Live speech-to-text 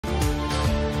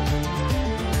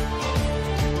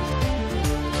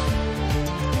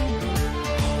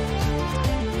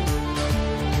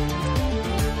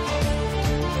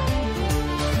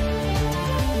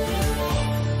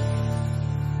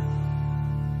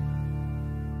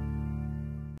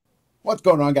What's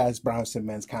going on, guys? Browns and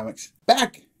Men's Comics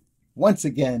back once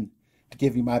again to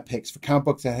give you my picks for comic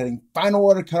books that are heading Final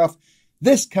Order Cutoff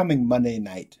this coming Monday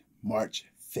night, March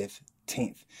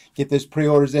 15th. Get those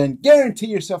pre-orders in. Guarantee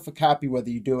yourself a copy, whether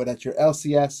you do it at your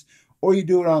LCS or you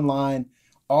do it online.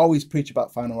 Always preach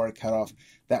about Final Order Cutoff.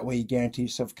 That way you guarantee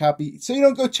yourself a copy so you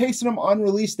don't go chasing them on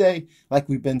release day like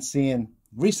we've been seeing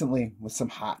recently with some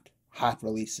hot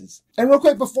releases. And real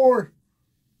quick before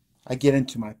I get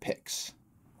into my picks,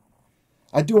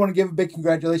 I do want to give a big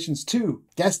congratulations to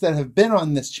guests that have been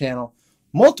on this channel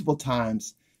multiple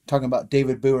times, talking about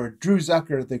David Boer, Drew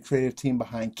Zucker, the creative team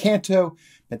behind Kanto.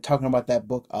 Been talking about that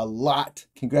book a lot.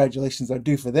 Congratulations are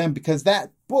due for them because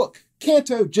that book,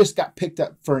 Kanto, just got picked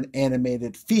up for an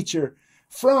animated feature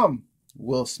from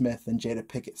Will Smith and Jada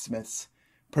Pinkett Smith's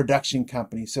production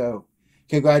company. So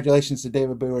congratulations to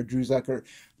David Boer, Drew Zucker.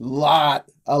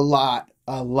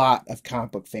 A lot of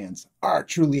comic book fans are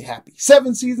truly happy.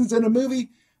 7 seasons in a movie,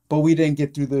 but we didn't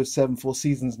get through those 7 full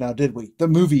seasons now, did we? The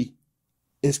movie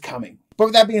is coming. But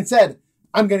with that being said,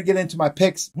 I'm going to get into my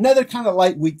picks. Another kind of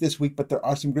light week this week, but there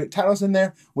are some great titles in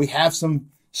there. We have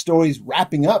some stories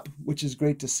wrapping up, which is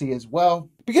great to see as well,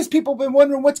 because people have been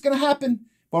wondering what's going to happen.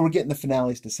 Well, we're getting the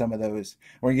finales to some of those.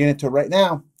 We're getting into it right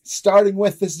now. Starting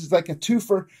with, this is like a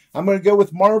twofer. I'm going to go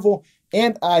with Marvel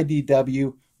and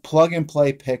IDW. Plug and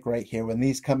play pick right here. When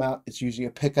these come out, it's usually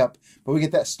a pickup. But we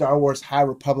get that Star Wars High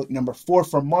Republic #4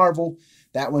 from Marvel.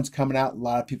 That one's coming out. A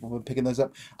lot of people have been picking those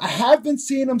up. I have been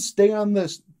seeing them stay on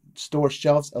the store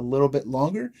shelves a little bit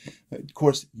longer. Of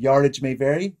course, yardage may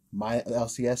vary. My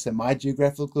LCS and my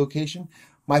geographic location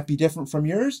might be different from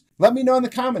yours. Let me know in the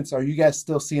comments. Are you guys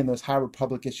still seeing those High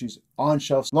Republic issues on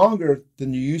shelves longer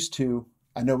than you used to?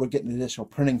 I know we're getting additional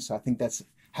printing, so I think that's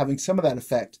having some of that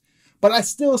effect. But I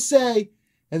still say,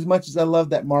 as much as I love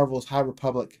that Marvel's High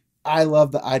Republic, I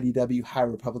love the IDW High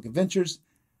Republic Adventures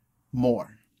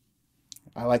more.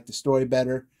 I like the story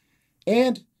better.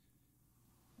 And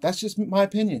that's just my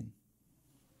opinion.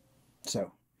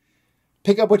 So,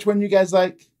 pick up which one you guys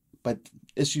like. But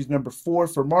issues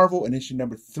 #4 for Marvel and issue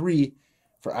 #3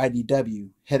 for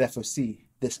IDW hit FOC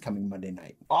this coming Monday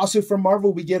night. Also from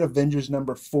Marvel, we get Avengers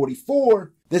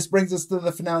 #44. This brings us to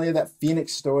the finale of that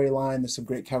Phoenix storyline. There's some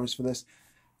great covers for this.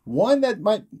 One that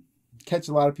might catch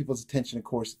a lot of people's attention, of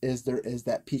course, is there is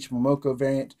that Peach Momoko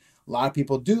variant. A lot of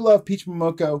people do love Peach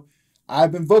Momoko.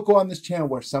 I've been vocal on this channel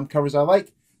where some covers I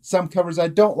like, some covers I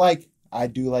don't like. I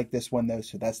do like this one, though,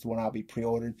 so that's the one I'll be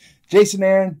pre-ordering. Jason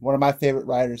Aaron, one of my favorite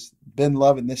writers. Been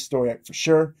loving this story arc for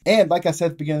sure. And like I said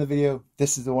at the beginning of the video,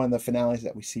 this is one of the finales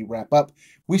that we see wrap up.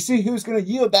 We see who's going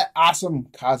to yield that awesome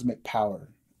cosmic power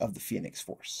of the Phoenix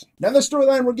Force. Now, the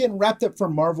storyline we're getting wrapped up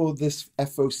from Marvel this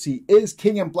FOC is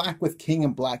King in Black with King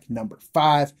in Black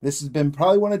 #5. This has been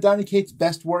probably one of Donny Cates'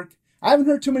 best work. I haven't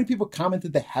heard too many people comment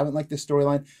that they haven't liked this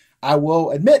storyline. I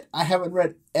will admit I haven't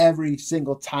read every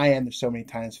single tie-in. There's so many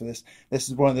tie-ins for this. This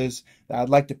is one of those that I'd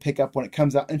like to pick up when it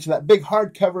comes out into that big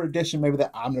hardcover edition, maybe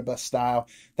that omnibus style.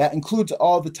 That includes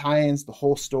all the tie-ins, the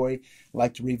whole story. I'd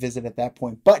like to revisit at that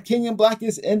point. But King in Black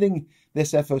is ending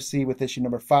this FOC with issue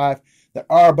 #5. There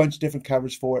are a bunch of different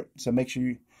covers for it, so make sure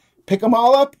you pick them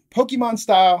all up, Pokemon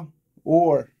style,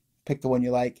 or pick the one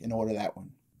you like and order that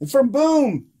one. And from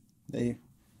Boom, the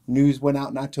news went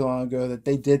out not too long ago that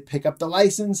they did pick up the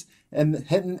license and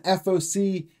hitting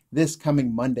FOC this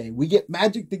coming Monday. We get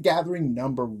Magic the Gathering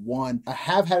 #1. I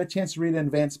have had a chance to read an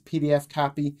advanced PDF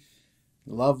copy.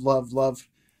 Love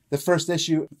the first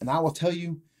issue. And I will tell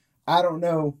you, I don't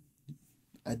know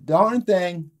a darn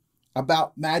thing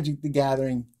about Magic the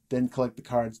Gathering. Didn't collect the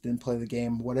cards, didn't play the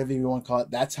game, whatever you want to call it.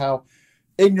 That's how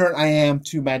ignorant I am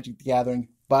to Magic the Gathering.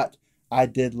 But I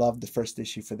did love the first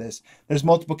issue for this. There's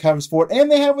multiple covers for it,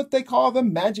 and they have what they call the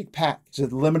Magic Pack. It's a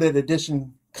limited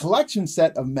edition collection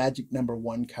set of Magic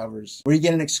 #1 covers, where you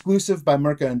get an exclusive by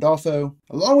Mirka Andolfo,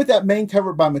 along with that main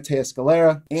cover by Matteo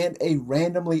Scalera, and a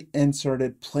randomly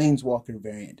inserted Planeswalker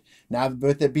variant. Now,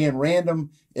 with it being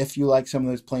random, if you like some of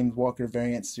those Planeswalker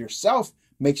variants yourself,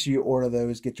 make sure you order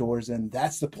those, get yours in.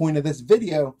 That's the point of this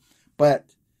video,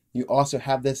 but you also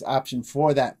have this option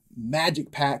for that Magic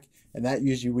Pack, and that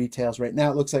usually retails right now,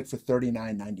 it looks like, for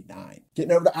 $39.99.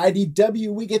 Getting over to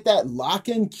IDW, we get that Lock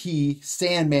and Key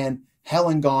Sandman Hell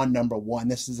and Gone #1.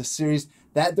 This is a series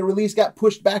that the release got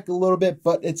pushed back a little bit,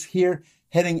 but it's here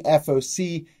hitting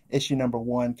FOC. Issue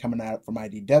 #1 coming out from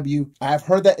IDW. I have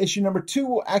heard that issue #2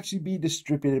 will actually be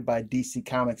distributed by DC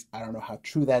Comics. I don't know how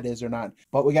true that is or not,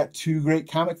 but we got 2 great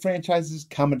comic franchises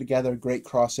coming together. Great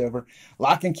crossover.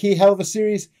 Lock and Key, hell of a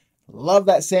series. Love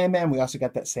that Sandman. We also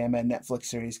got that Sandman Netflix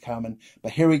series coming.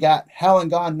 But here we got Hell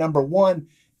and Gone #1.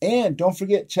 And don't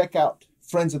forget, check out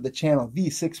friends of the channel, the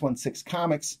 616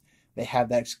 Comics. they have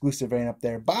that exclusive variant up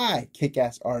there by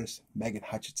kick-ass artist Megan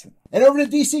Hutchinson. And over to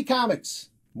DC Comics,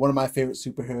 one of my favorite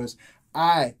superheroes.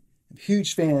 I am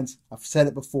huge fans, I've said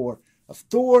it before, of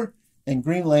Thor and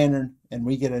Green Lantern, and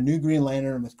we get a new Green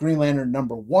Lantern with Green Lantern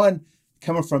 #1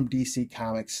 coming from DC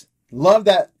Comics. Love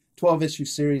that 12-issue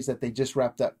series that they just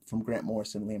wrapped up from Grant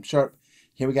Morrison and Liam Sharp.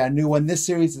 Here we got a new one. This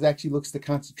series actually looks to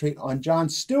concentrate on John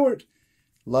Stewart.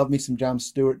 Love me some John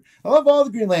Stewart. I love all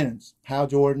the Green Lanterns. Hal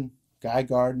Jordan, Guy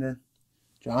Gardner,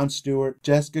 John Stewart,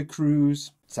 Jessica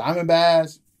Cruz, Simon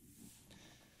Baz.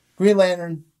 Green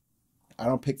Lantern, I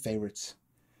don't pick favorites.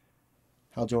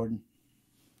 Hal Jordan.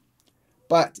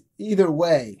 But either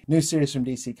way, new series from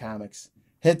DC Comics.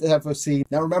 Hit the FOC.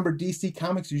 Now remember, DC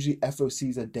Comics usually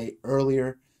FOCs a day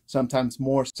earlier, sometimes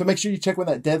more. So make sure you check when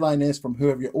that deadline is from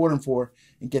whoever you're ordering for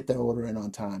and get that order in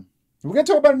on time. We're going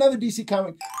to talk about another DC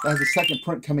comic that has a second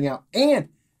print coming out. And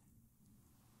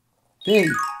they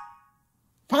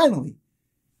finally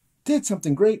did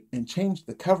something great and changed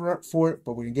the cover art for it.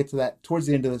 But we're going to get to that towards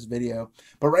the end of this video.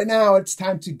 But right now, it's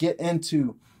time to get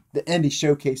into the indie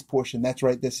showcase portion. That's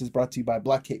right. This is brought to you by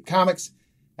Black Cape Comics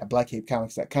at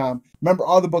blackcapecomics.com. Remember,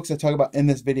 all the books I talk about in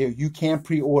this video, you can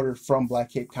pre-order from Black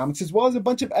Cape Comics, as well as a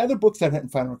bunch of other books that hit in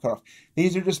Final Order Cutoff.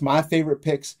 These are just my favorite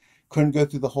picks. Couldn't go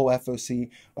through the whole FOC,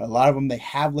 but a lot of them they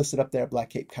have listed up there at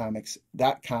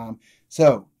blackcapecomics.com.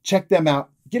 So check them out.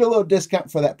 Get a little discount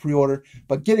for that pre-order.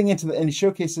 But getting into the indie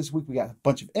showcase this week, we got a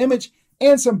bunch of Image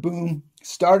and some Boom,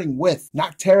 starting with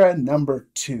Nocterra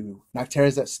 #2. Nocterra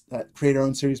is that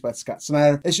creator-owned series by Scott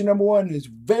Snyder. Issue #1 is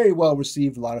very well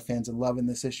received. A lot of fans are loving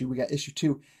this issue. We got issue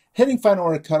 2 hitting Final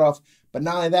Order Cutoff. But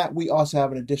not only that, we also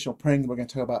have an additional printing that we're going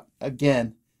to talk about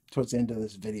again towards the end of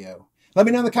this video. Let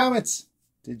me know in the comments.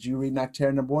 Did you read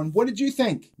Nocterra #1? What did you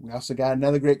think? We also got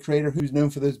another great creator who's known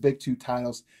for those big 2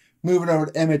 titles. Moving over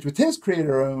to Image with his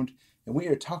creator-owned, and we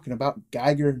are talking about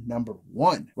Geiger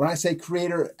 #1. When I say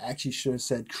creator, I actually should have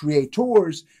said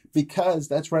creators, because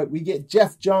that's right, we get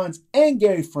Jeff Johns and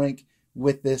Gary Frank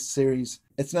with this series.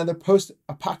 It's another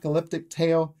post-apocalyptic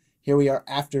tale. Here we are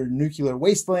after nuclear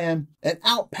wasteland, and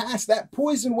out past that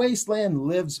poison wasteland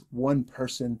lives one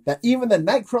person that even the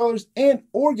Nightcrawlers and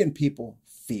Organ people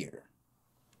fear.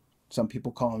 Some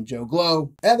people call him Joe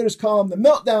Glow. Others call him the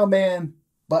Meltdown Man,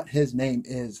 but his name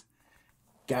is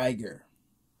Geiger.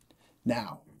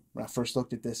 Now, when I first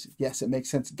looked at this, yes, it makes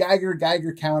sense. Geiger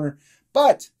counter,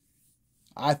 but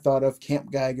I thought of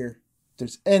Camp Geiger. If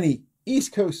there's any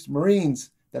East Coast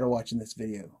Marines that are watching this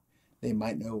video, they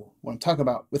might know what I'm talking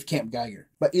about with Camp Geiger.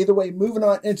 But either way, moving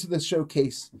on into the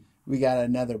showcase, we got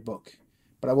another book.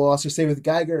 But I will also say with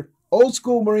Geiger, old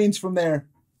school Marines from there,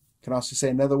 can also say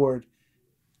another word,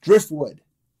 Driftwood.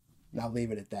 And I'll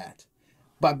leave it at that.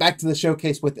 But back to the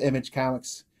showcase with Image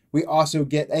Comics. We also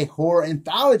get a horror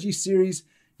anthology series.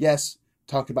 Yes,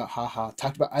 talked about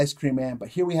talked about Ice Cream Man, but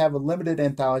here we have a limited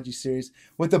anthology series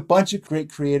with a bunch of great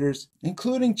creators,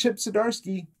 including Chip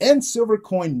Zdarsky and Silver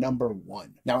Coin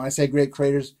 #1. Now, when I say great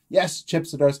creators, yes, Chip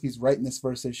Zdarsky's writing this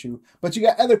first issue, but you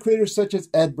got other creators such as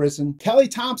Ed Brisson, Kelly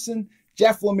Thompson,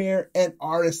 Jeff Lemire, and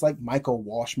artists like Michael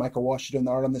Walsh. Michael Walsh doing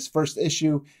the art on this first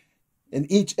issue. And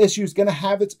each issue is going to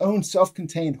have its own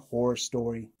self-contained horror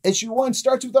story. Issue 1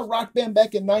 starts with a rock band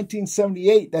back in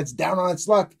 1978 that's down on its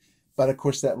luck. But of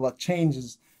course that luck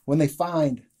changes when they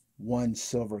find one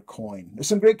silver coin. There's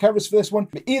some great covers for this one.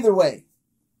 But either way,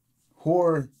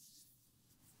 horror,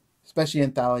 especially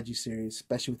anthology series,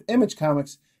 especially with Image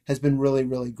Comics, has been really,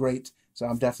 really great. So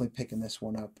I'm definitely picking this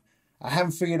one up. I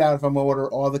haven't figured out if I'm going to order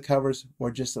all the covers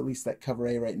or just at least that cover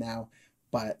A right now.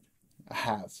 But I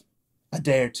have a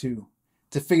day or two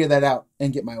to figure that out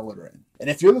and get my order in. And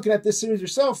if you're looking at this series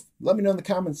yourself, let me know in the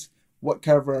comments, what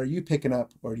cover are you picking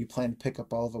up, or do you plan to pick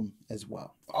up all of them as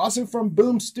well? Also from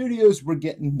Boom Studios, we're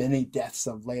getting Many Deaths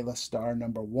of Layla Starr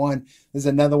 #1. This is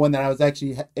another one that I was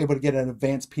actually able to get an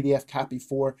advanced PDF copy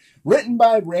for, written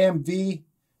by Ram V.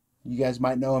 You guys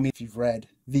might know him if you've read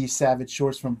These Savage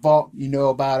Shorts from Vault. You know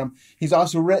about him. He's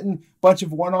also written a bunch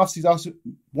of one-offs. He's also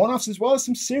one-offs as well as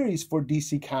some series for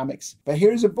DC Comics. But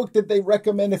here's a book that they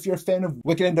recommend if you're a fan of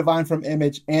Wicked and Divine from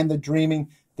Image and The Dreaming.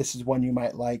 This is one you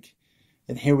might like.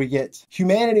 And here we get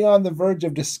humanity on the verge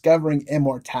of discovering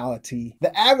immortality.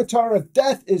 The avatar of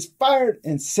death is fired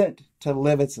and sent to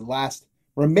live its last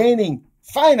remaining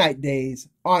finite days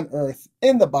on Earth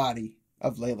in the body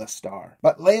of Layla Starr.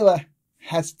 But Layla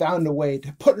has found a way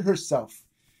to put herself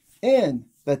in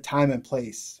the time and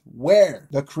place where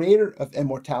the creator of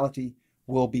immortality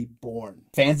will be born.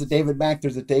 Fans of David Mack,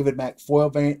 there's a David Mack foil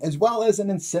variant as well as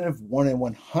an incentive 1 in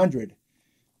 100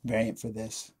 variant for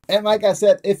this. And like I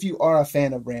said, if you are a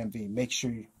fan of Ram V, make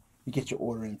sure you get your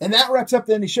order in. And that wraps up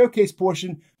the Indie Showcase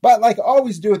portion. But like I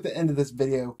always do at the end of this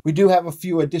video, we do have a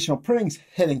few additional printings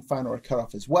hitting Final Order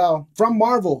Cutoff as well. From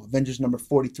Marvel, Avengers number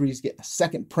 43 is getting a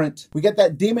second print. We got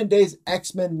that Demon Days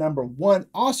X-Men number 1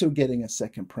 also getting a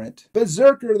second print.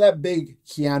 Berserker, that big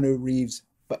Keanu Reeves,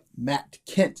 but Matt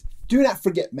Kent. Do not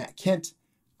forget Matt Kent.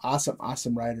 Awesome,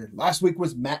 awesome writer. Last week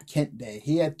was Matt Kent Day.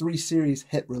 He had 3 series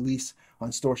hit release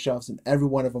on store shelves, and every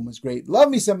one of them was great. Love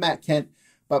me some Matt Kent,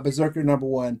 but Berserker number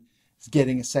 1 is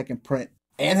getting a second print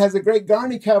and has a great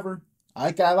Garney cover.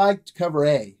 I liked cover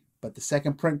A, but the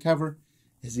second print cover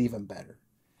is even better.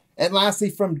 And lastly,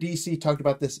 from DC, talked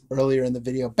about this earlier in the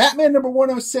video, Batman number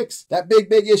 106, that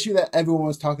big issue that everyone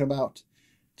was talking about.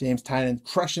 James Tynion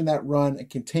crushing that run and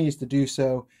continues to do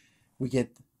so. We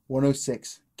get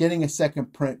 106 getting a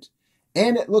second print,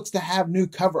 and it looks to have new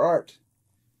cover art.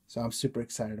 So I'm super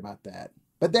excited about that.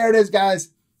 But there it is, guys.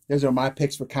 Those are my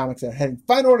picks for comics that are heading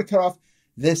Final Order Cutoff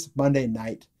this Monday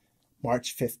night,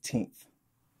 March 15th.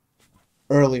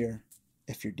 Earlier,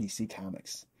 if you're DC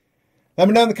Comics. Let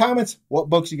me know in the comments what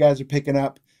books you guys are picking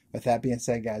up. With that being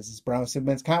said, guys, this is Brown with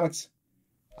Simple Man's Comics.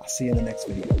 I'll see you in the next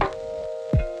video.